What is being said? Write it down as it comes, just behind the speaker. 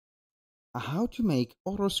How to make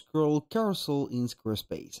auto scroll carousel in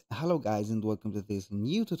Squarespace. Hello guys and welcome to this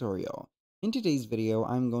new tutorial. In today's video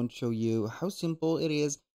I'm going to show you how simple it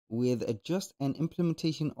is with just an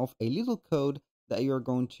implementation of a little code that you're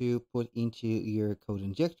going to put into your code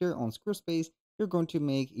injector on Squarespace. You're going to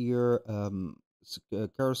make your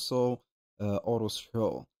carousel auto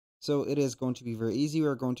scroll. So it is going to be very easy.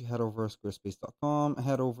 We're going to head over squarespace.com,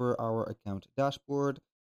 head over our account dashboard,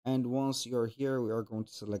 and once you're here, we are going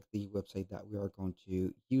to select the website that we are going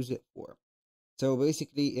to use it for. So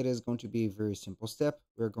basically, it is going to be a very simple step.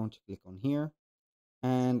 We're going to click on here,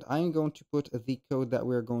 and I'm going to put the code that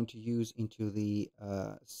we're going to use into the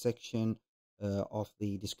section of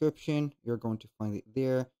the description. You're going to find it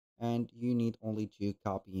there, and you need only to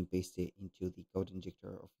copy and paste it into the code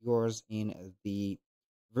injector of yours in the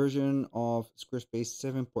version of Squarespace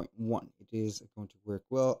 7.1. It is going to work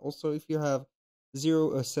well. Also, if you have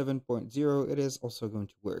 7.0, it is also going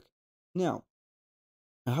to work. Now,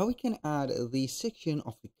 how we can add the section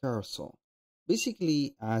of the carousel.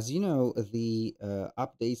 Basically, as you know, the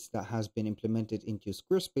updates that has been implemented into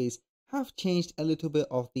Squarespace have changed a little bit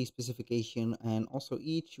of the specification and also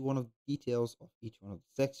each one of the details of each one of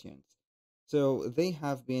the sections. So they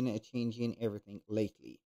have been changing everything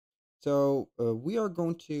lately. So we are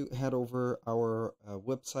going to head over our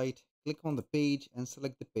website, click on the page and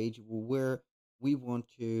select the page where we want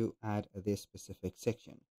to add this specific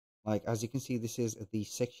section. Like as you can see, this is the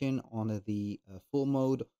section on the full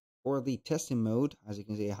mode or the testing mode. As you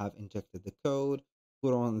can see, I have injected the code,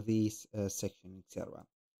 put on this section, etc.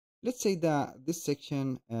 Let's say that this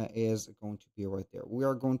section is going to be right there. We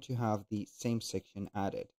are going to have the same section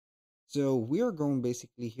added. So we are going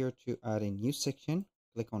basically here to add a new section.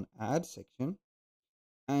 Click on add section,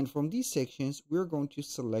 and from these sections we're going to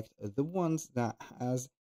select the ones that has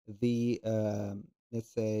the let's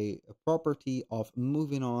say a property of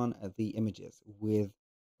moving on the images with,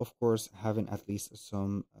 of course, having at least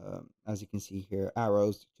some as you can see here,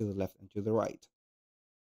 arrows to the left and to the right.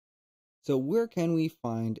 So where can we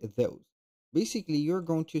find those? Basically, you're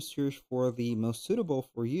going to search for the most suitable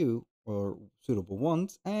for you or suitable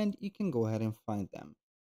ones, and you can go ahead and find them.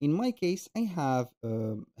 In my case, I have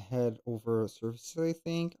head over services. I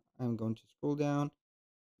think I'm going to scroll down.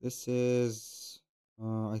 This is,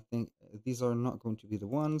 I think these are not going to be the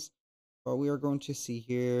ones, but we are going to see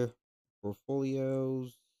here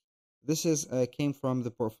portfolios. This is came from the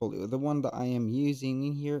portfolio. The one that I am using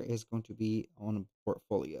in here is going to be on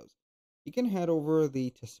portfolios. You can head over the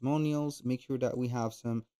testimonials. Make sure that we have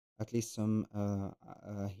some, at least some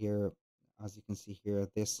here, as you can see here,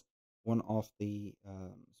 this one of the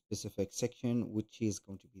specific section, which is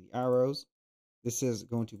going to be the arrows. This is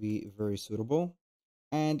going to be very suitable.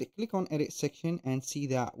 And click on edit section and see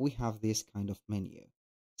that we have this kind of menu.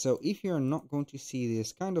 So if you're not going to see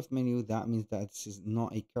this kind of menu, that means that this is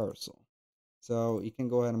not a carousel. So you can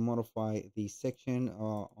go ahead and modify the section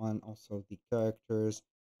and also the characters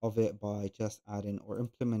of it by just adding or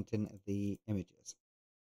implementing the images,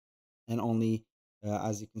 and only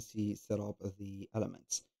as you can see, set up the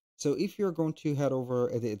elements. So if you're going to head over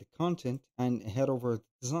the content and head over the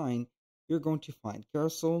design, you're going to find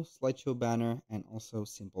carousel, slideshow banner, and also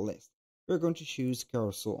simple list. We're going to choose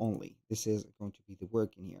carousel only. This is going to be the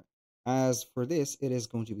work in here. As for this, it is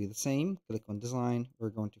going to be the same. Click on design.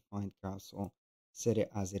 We're going to find carousel, set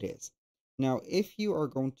it as it is. Now, if you are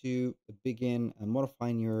going to begin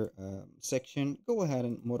modifying your section, go ahead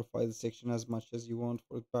and modify the section as much as you want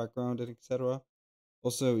for the background and etc.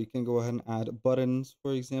 Also, you can go ahead and add buttons,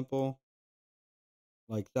 for example,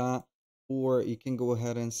 like that, or you can go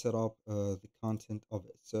ahead and set up the content of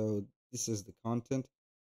it. So this is the content,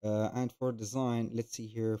 and for design, let's see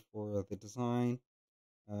here for the design.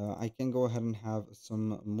 I can go ahead and have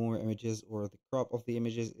some more images, or the crop of the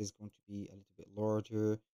images is going to be a little bit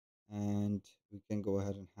larger, and we can go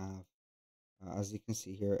ahead and have, as you can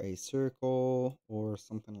see here, a circle or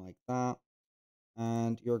something like that,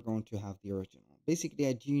 and you're going to have the original. Basically,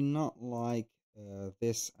 I do not like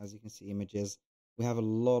this. As you can see, images, we have a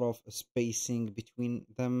lot of spacing between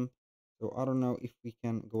them, so I don't know if we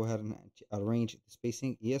can go ahead and arrange the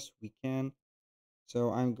spacing. Yes, we can.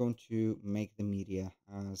 So I'm going to make the media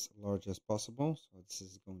as large as possible. So this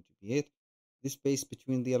is going to be it. The space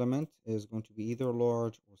between the element is going to be either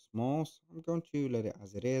large or small. So I'm going to let it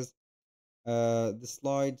as it is. The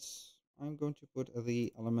slides, I'm going to put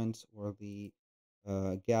the elements or the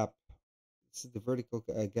gap. This is the vertical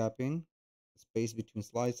gapping. The space between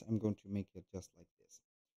slides, I'm going to make it just like this.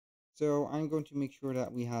 So I'm going to make sure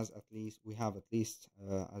that we have at least,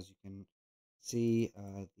 as you can see,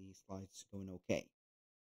 the slides going okay.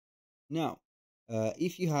 Now,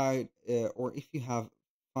 if you have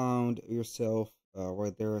found yourself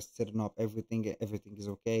right there setting up everything is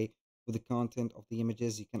okay with the content of the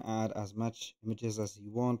images, you can add as much images as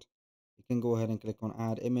you want. You can go ahead and click on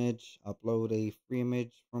add image, upload a free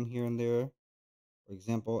image from here and there. For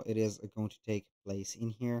example, it is going to take place in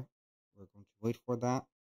here. We're going to wait for that.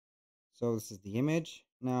 So this is the image.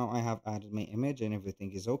 Now I have added my image and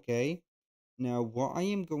everything is okay. Now what I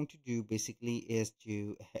am going to do basically is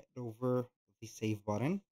to head over the save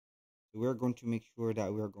button. So we're going to make sure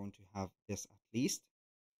that we are going to have this at least.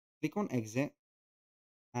 Click on exit,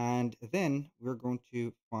 and then we're going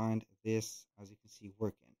to find this, as you can see,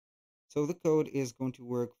 working. So the code is going to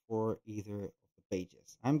work for either of the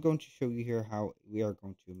pages. I'm going to show you here how we are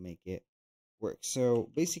going to make it work. So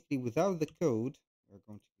basically, without the code, we're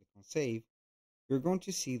going to click on save. You're going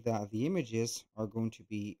to see that the images are going to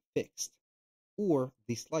be fixed, or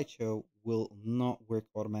the slideshow will not work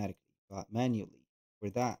automatically but manually for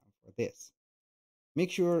that and for this.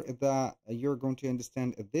 Make sure that you're going to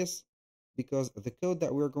understand this, because the code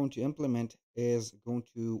that we're going to implement is going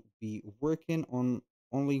to be working on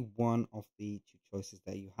only one of the two choices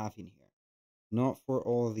that you have in here, not for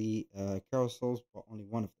all the carousels, but only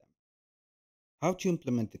one of them. How to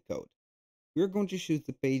implement the code? We're going to choose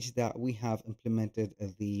the page that we have implemented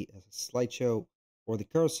the slideshow or the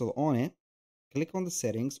carousel on it. Click on the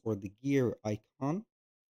settings or the gear icon,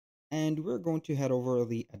 and we're going to head over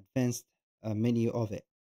the advanced menu of it.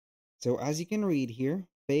 So as you can read here,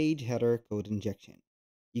 page header code injection.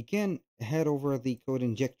 You can head over the code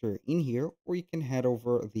injector in here, or you can head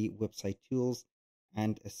over the website tools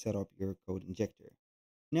and set up your code injector.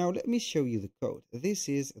 Now let me show you the code. This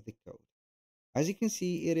is the code. As you can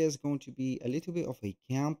see, it is going to be a little bit of a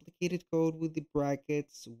complicated code with the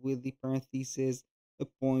brackets, with the parentheses, the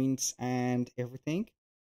points, and everything.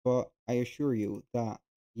 But I assure you that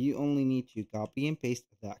you only need to copy and paste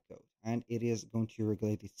that code, and it is going to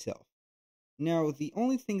regulate itself. Now, the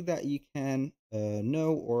only thing that you can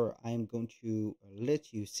know, or I'm going to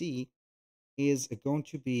let you see, is going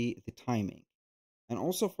to be the timing. And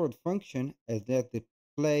also for the function that the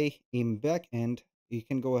play in backend, you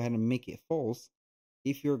can go ahead and make it false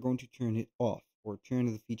if you're going to turn it off or turn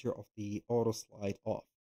the feature of the auto slide off.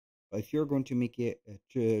 But if you're going to make it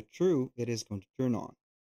true, it is going to turn on.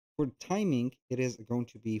 For timing, it is going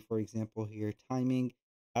to be, for example, here, timing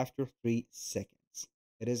after 3 seconds.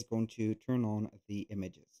 It is going to turn on the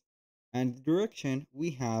images. And the direction,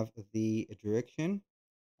 we have the direction.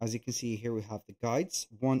 As you can see here, we have the guides.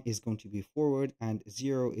 1 is going to be forward and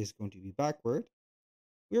 0 is going to be backward.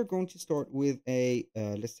 We are going to start with a,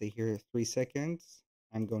 let's say here, 3 seconds.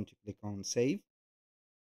 I'm going to click on save.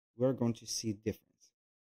 We're going to see the difference.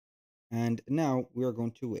 And now we are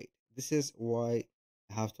going to wait. This is why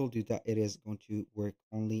I have told you that it is going to work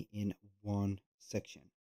only in one section.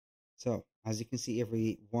 So as you can see,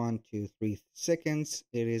 every 1, 2, 3 seconds,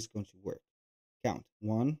 it is going to work. Count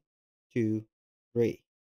 1, 2, 3.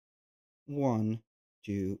 1,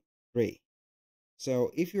 2, 3.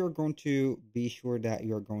 So if you're going to be sure that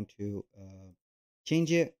you're going to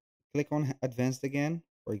change it, click on advanced again.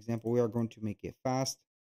 For example, we are going to make it fast.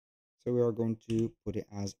 So we are going to put it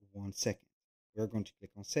as 1 second. We are going to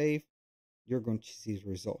click on save. You're going to see the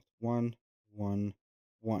result 1, 1,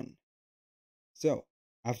 1. So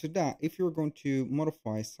after that, if you're going to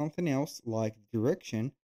modify something else like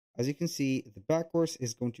direction, as you can see, the backwards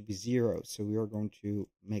is going to be 0. So we are going to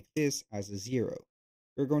make this as a 0.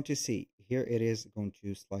 You're going to see here it is going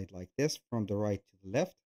to slide like this from the right to the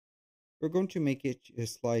left. We're going to make it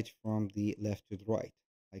slide from the left to the right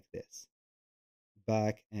like this,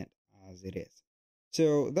 back and as it is.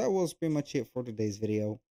 So that was pretty much it for today's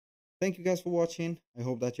video. Thank you guys for watching. I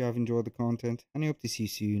hope that you have enjoyed the content, and I hope to see you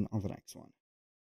soon on the next one.